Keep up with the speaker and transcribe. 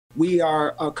we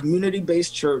are a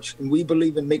community-based church, and we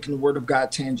believe in making the Word of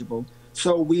God tangible.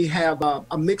 So we have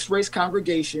a mixed race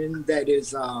congregation that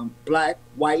is Black,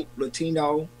 white,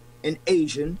 Latino, and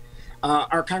Asian.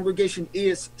 Our congregation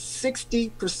is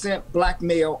 60% Black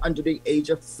male under the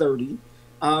age of 30.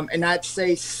 And I'd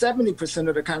say 70%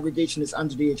 of the congregation is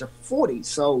under the age of 40.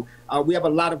 So we have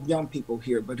a lot of young people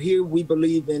here. But here we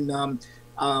believe in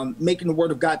making the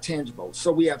Word of God tangible.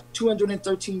 So we have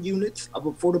 213 units of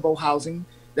affordable housing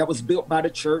that was built by the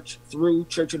church through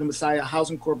Church of the Messiah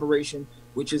Housing Corporation,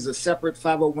 which is a separate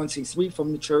 501c3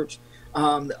 from the church.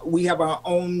 We have our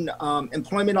own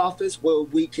employment office where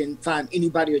we can find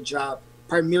anybody a job,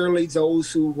 primarily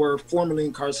those who were formerly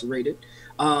incarcerated.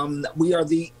 We are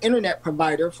the internet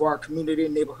provider for our community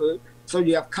and neighborhood. So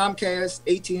you have Comcast,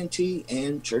 AT&T,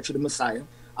 and Church of the Messiah.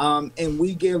 And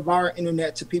we give our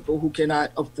internet to people who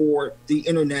cannot afford the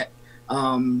internet.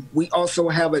 We also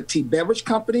have a tea beverage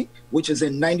company, which is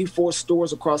in 94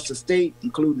 stores across the state,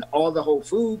 including all the Whole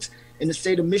Foods. In the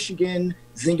state of Michigan,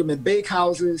 Zingerman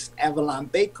Bakehouses, Avalon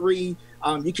Bakery.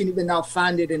 You can even now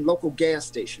find it in local gas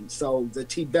stations. So the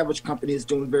tea beverage company is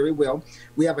doing very well.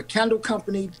 We have a candle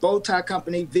company, bow tie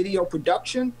company, video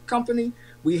production company.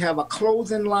 We have a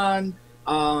clothing line.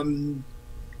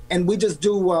 And we just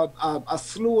do a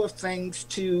slew of things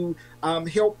to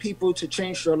help people to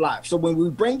change their life. So when we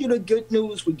bring you the good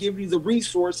news, we give you the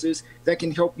resources that can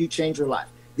help you change your life.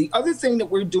 The other thing that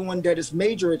we're doing that is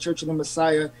major at Church of the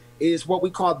Messiah is what we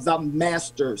call the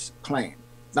Master's Plan.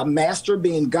 The Master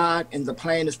being God, and the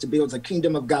plan is to build the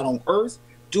kingdom of God on earth,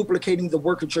 duplicating the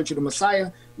work of Church of the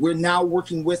Messiah. We're now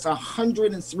working with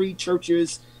 103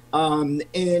 churches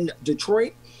in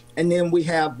Detroit. And then we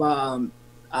have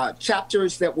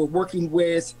chapters that we're working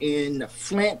with in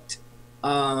Flint,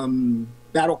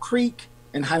 Battle Creek,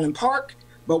 and Highland Park.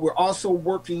 But we're also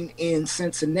working in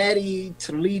Cincinnati,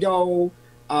 Toledo,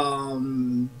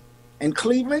 and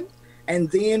Cleveland. And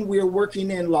then we're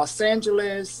working in Los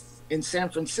Angeles, in San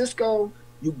Francisco,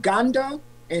 Uganda,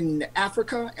 in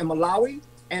Africa, and Malawi,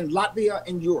 and Latvia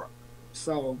in Europe.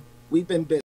 So we've been busy.